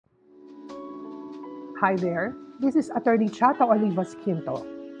Hi there, this is Attorney Chata Olivas Quinto,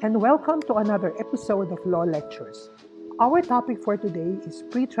 and welcome to another episode of Law Lectures. Our topic for today is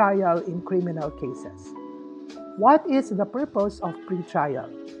pretrial in criminal cases. What is the purpose of pretrial?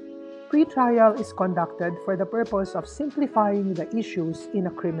 Pretrial is conducted for the purpose of simplifying the issues in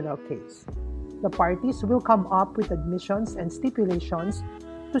a criminal case. The parties will come up with admissions and stipulations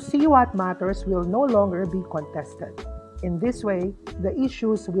to see what matters will no longer be contested. In this way, the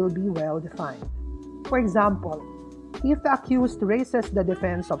issues will be well defined. For example, if the accused raises the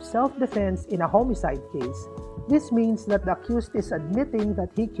defense of self-defense in a homicide case, this means that the accused is admitting that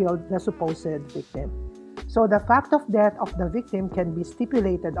he killed the supposed victim. So the fact of death of the victim can be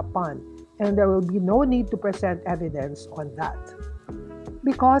stipulated upon, and there will be no need to present evidence on that.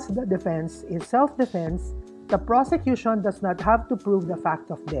 Because the defense is self-defense, the prosecution does not have to prove the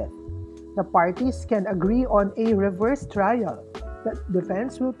fact of death. The parties can agree on a reverse trial. The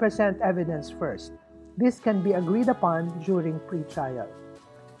defense will present evidence first. This can be agreed upon during pretrial.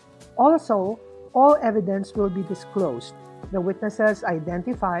 Also, all evidence will be disclosed, the witnesses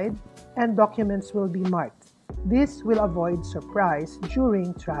identified, and documents will be marked. This will avoid surprise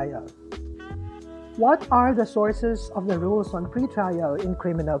during trial. What are the sources of the rules on pretrial in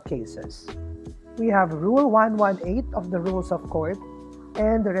criminal cases? We have Rule 118 of the Rules of Court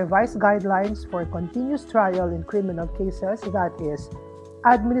and the revised guidelines for continuous trial in criminal cases, that is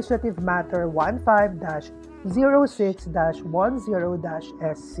Administrative Matter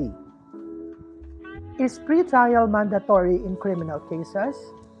 15-06-10-SC. Is pretrial mandatory in criminal cases?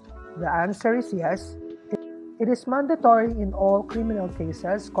 The answer is yes. It is mandatory in all criminal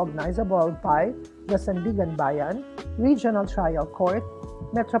cases cognizable by the Sandigan Bayan, Regional Trial Court,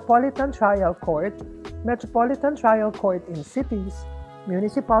 Metropolitan Trial Court, Metropolitan Trial Court in cities,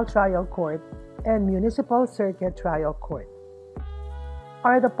 Municipal Trial Court, and Municipal Circuit Trial Court.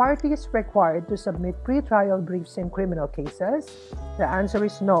 Are the parties required to submit pretrial briefs in criminal cases? The answer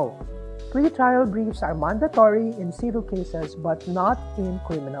is no. Pretrial briefs are mandatory in civil cases but not in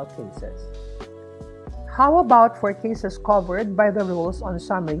criminal cases. How about for cases covered by the rules on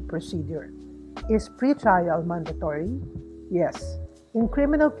summary procedure? Is pretrial mandatory? Yes. In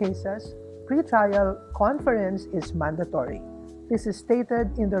criminal cases, pretrial conference is mandatory. This is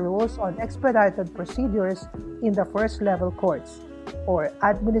stated in the rules on expedited procedures in the first-level courts, or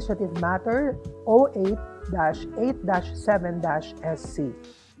Administrative Matter 08-8-7-SC.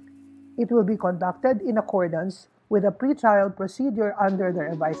 It will be conducted in accordance with the pretrial procedure under the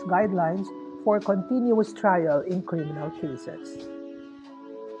revised guidelines for continuous trial in criminal cases.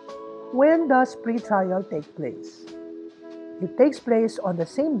 When does pretrial take place? It takes place on the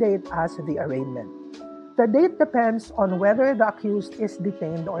same date as the arraignment. The date depends on whether the accused is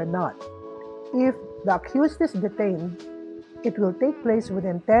detained or not. If the accused is detained, it will take place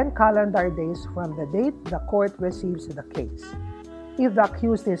within 10 calendar days from the date the court receives the case. If the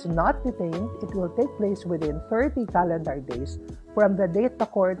accused is not detained, it will take place within 30 calendar days from the date the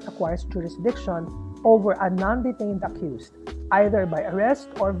court acquires jurisdiction over a non-detained accused, either by arrest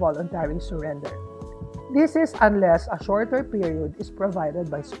or voluntary surrender. This is unless a shorter period is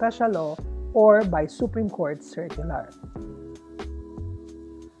provided by special law or by Supreme Court circular.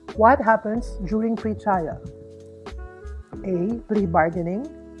 What happens during pretrial? A. Plea bargaining.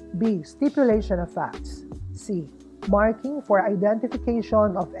 B. Stipulation of facts. C. Marking for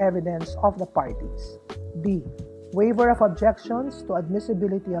identification of evidence of the parties. D. Waiver of objections to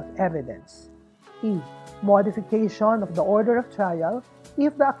admissibility of evidence. E. Modification of the order of trial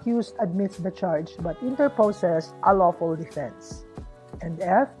if the accused admits the charge but interposes a lawful defense. And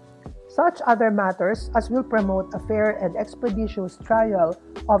F. Such other matters as will promote a fair and expeditious trial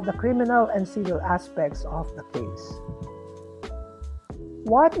of the criminal and civil aspects of the case.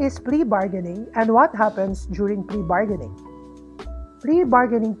 What is plea bargaining and what happens during plea bargaining? Plea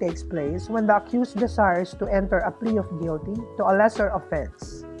bargaining takes place when the accused desires to enter a plea of guilty to a lesser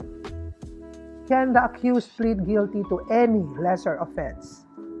offense. Can the accused plead guilty to any lesser offense?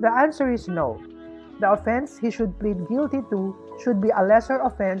 The answer is no. The offense he should plead guilty to should be a lesser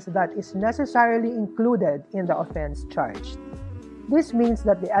offense that is necessarily included in the offense charged. This means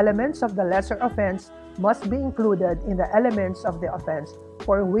that the elements of the lesser offense must be included in the elements of the offense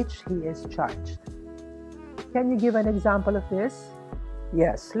for which he is charged. Can you give an example of this?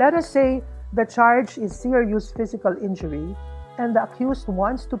 Yes, let us say the charge is serious physical injury and the accused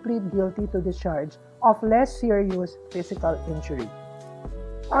wants to plead guilty to the charge of less serious physical injury.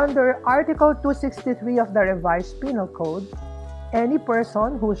 Under Article 263 of the Revised Penal Code, any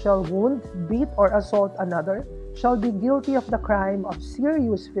person who shall wound, beat, or assault another shall be guilty of the crime of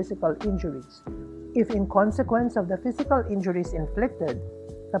serious physical injuries if in consequence of the physical injuries inflicted,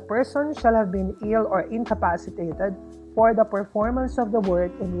 The person shall have been ill or incapacitated for the performance of the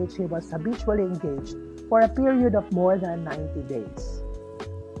work in which he was habitually engaged for a period of more than 90 days.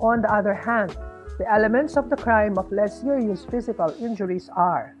 On the other hand, the elements of the crime of less serious physical injuries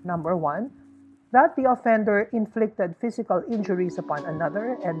are: number 1, that the offender inflicted physical injuries upon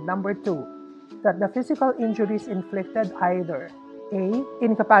another, and number 2, that the physical injuries inflicted either A.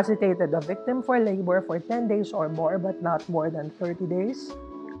 incapacitated the victim for labor for 10 days or more but not more than 30 days,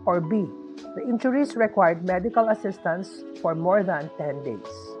 or B. the injuries required medical assistance for more than 10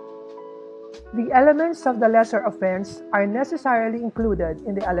 days. The elements of the lesser offense are necessarily included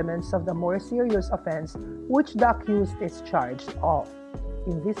in the elements of the more serious offense which the accused is charged of.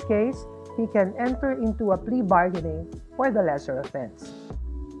 In this case, he can enter into a plea bargaining for the lesser offense.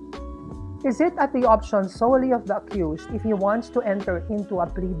 Is it at the option solely of the accused if he wants to enter into a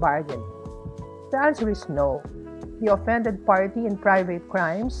plea bargain? The answer is no. The offended party in private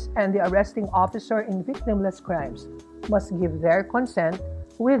crimes and the arresting officer in victimless crimes must give their consent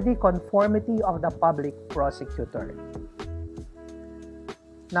with the conformity of the public prosecutor.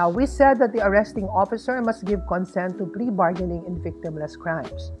 Now, we said that the arresting officer must give consent to plea bargaining in victimless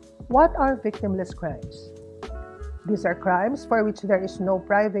crimes. What are victimless crimes? These are crimes for which there is no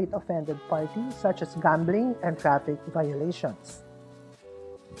private offended party, such as gambling and traffic violations.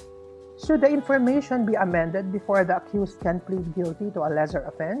 Should the information be amended before the accused can plead guilty to a lesser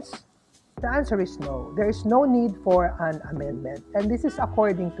offense? The answer is no. There is no need for an amendment, and this is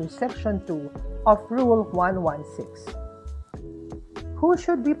according to Section 2 of Rule 116. Who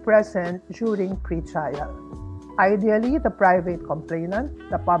should be present during pretrial? Ideally, the private complainant,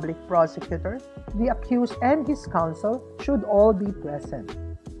 the public prosecutor, the accused, and his counsel should all be present.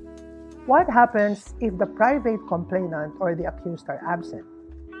 What happens if the private complainant or the accused are absent?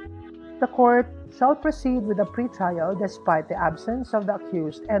 The court shall proceed with the pretrial despite the absence of the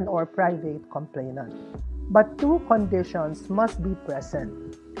accused and/or private complainant. But two conditions must be present.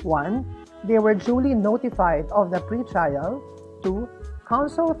 1. They were duly notified of the pretrial. 2.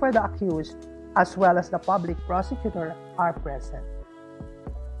 Counsel for the accused as well as the public prosecutor are present.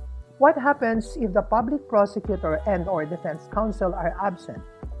 What happens if the public prosecutor and/or defense counsel are absent?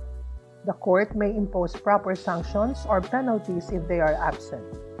 The court may impose proper sanctions or penalties if they are absent.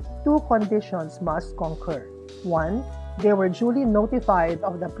 Two conditions must concur. 1. They were duly notified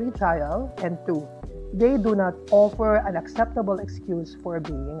of the pretrial, and 2. They do not offer an acceptable excuse for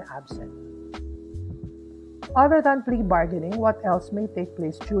being absent. Other than plea bargaining, what else may take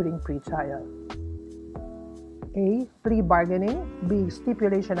place during pretrial? A. Plea bargaining. B.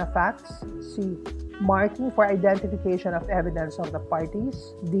 Stipulation of facts. C. Marking for identification of evidence of the parties.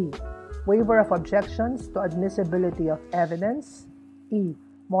 D. Waiver of objections to admissibility of evidence. E.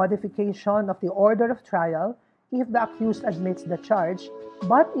 Modification of the order of trial if the accused admits the charge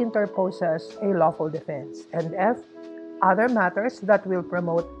but interposes a lawful defense. And F. Other matters that will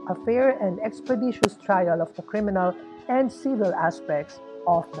promote a fair and expeditious trial of the criminal and civil aspects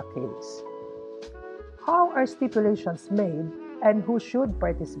of the case. How are stipulations made and who should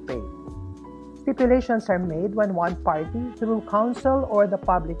participate? Stipulations are made when one party, through counsel or the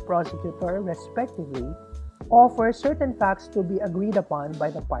public prosecutor, respectively, offers certain facts to be agreed upon by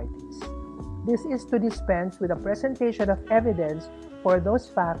the parties. This is to dispense with the presentation of evidence for those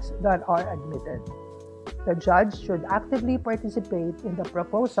facts that are admitted. The judge should actively participate in the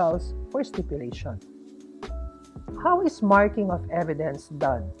proposals for stipulation. How is marking of evidence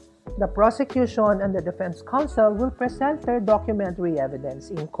done? The prosecution and the defense counsel will present their documentary evidence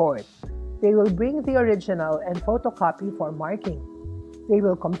in court. They will bring the original and photocopy for marking. They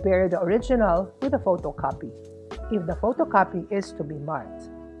will compare the original with the photocopy, if the photocopy is to be marked.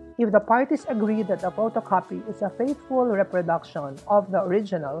 If the parties agree that the photocopy is a faithful reproduction of the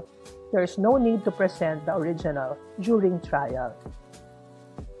original, there is no need to present the original during trial.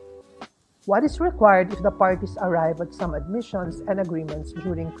 What is required if the parties arrive at some admissions and agreements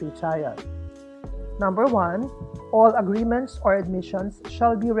during pretrial? Number 1, all agreements or admissions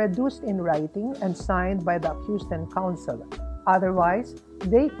shall be reduced in writing and signed by the accused and counsel. Otherwise,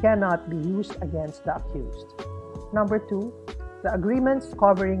 they cannot be used against the accused. Number 2, the agreements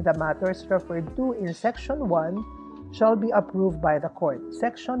covering the matters referred to in Section 1 shall be approved by the court.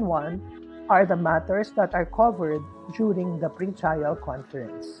 Section 1 are the matters that are covered during the pretrial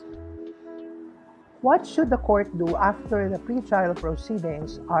conference. What should the court do after the pretrial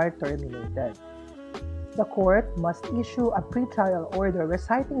proceedings are terminated? The court must issue a pretrial order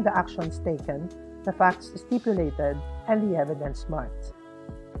reciting the actions taken, the facts stipulated, and the evidence marked.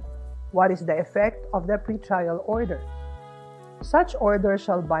 What is the effect of the pretrial order? Such order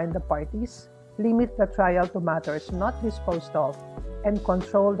shall bind the parties, limit the trial to matters not disposed of, and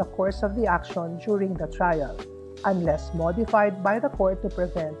control the course of the action during the trial, unless modified by the court to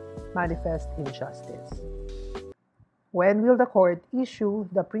prevent manifest injustice. When will the court issue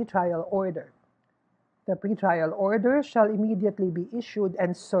the pretrial order? The pretrial order shall immediately be issued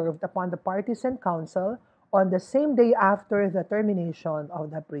and served upon the parties and counsel on the same day after the termination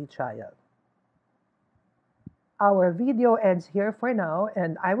of the pretrial. Our video ends here for now,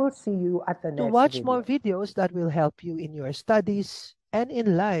 and I will see you at the To next watch video. more videos that will help you in your studies and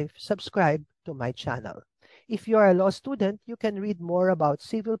in life, subscribe to my channel. If you are a law student, you can read more about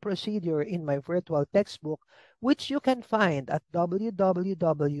civil procedure in my virtual textbook, which you can find at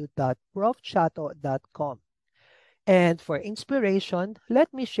www.profchato.com. And for inspiration,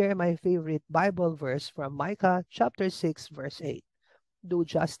 let me share my favorite Bible verse from Micah chapter 6, verse 8. Do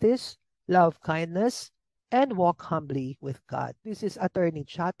justice, love kindness, and walk humbly with God. This is Attorney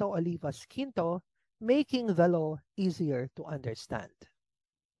Chato Olivas Quinto, making the law easier to understand.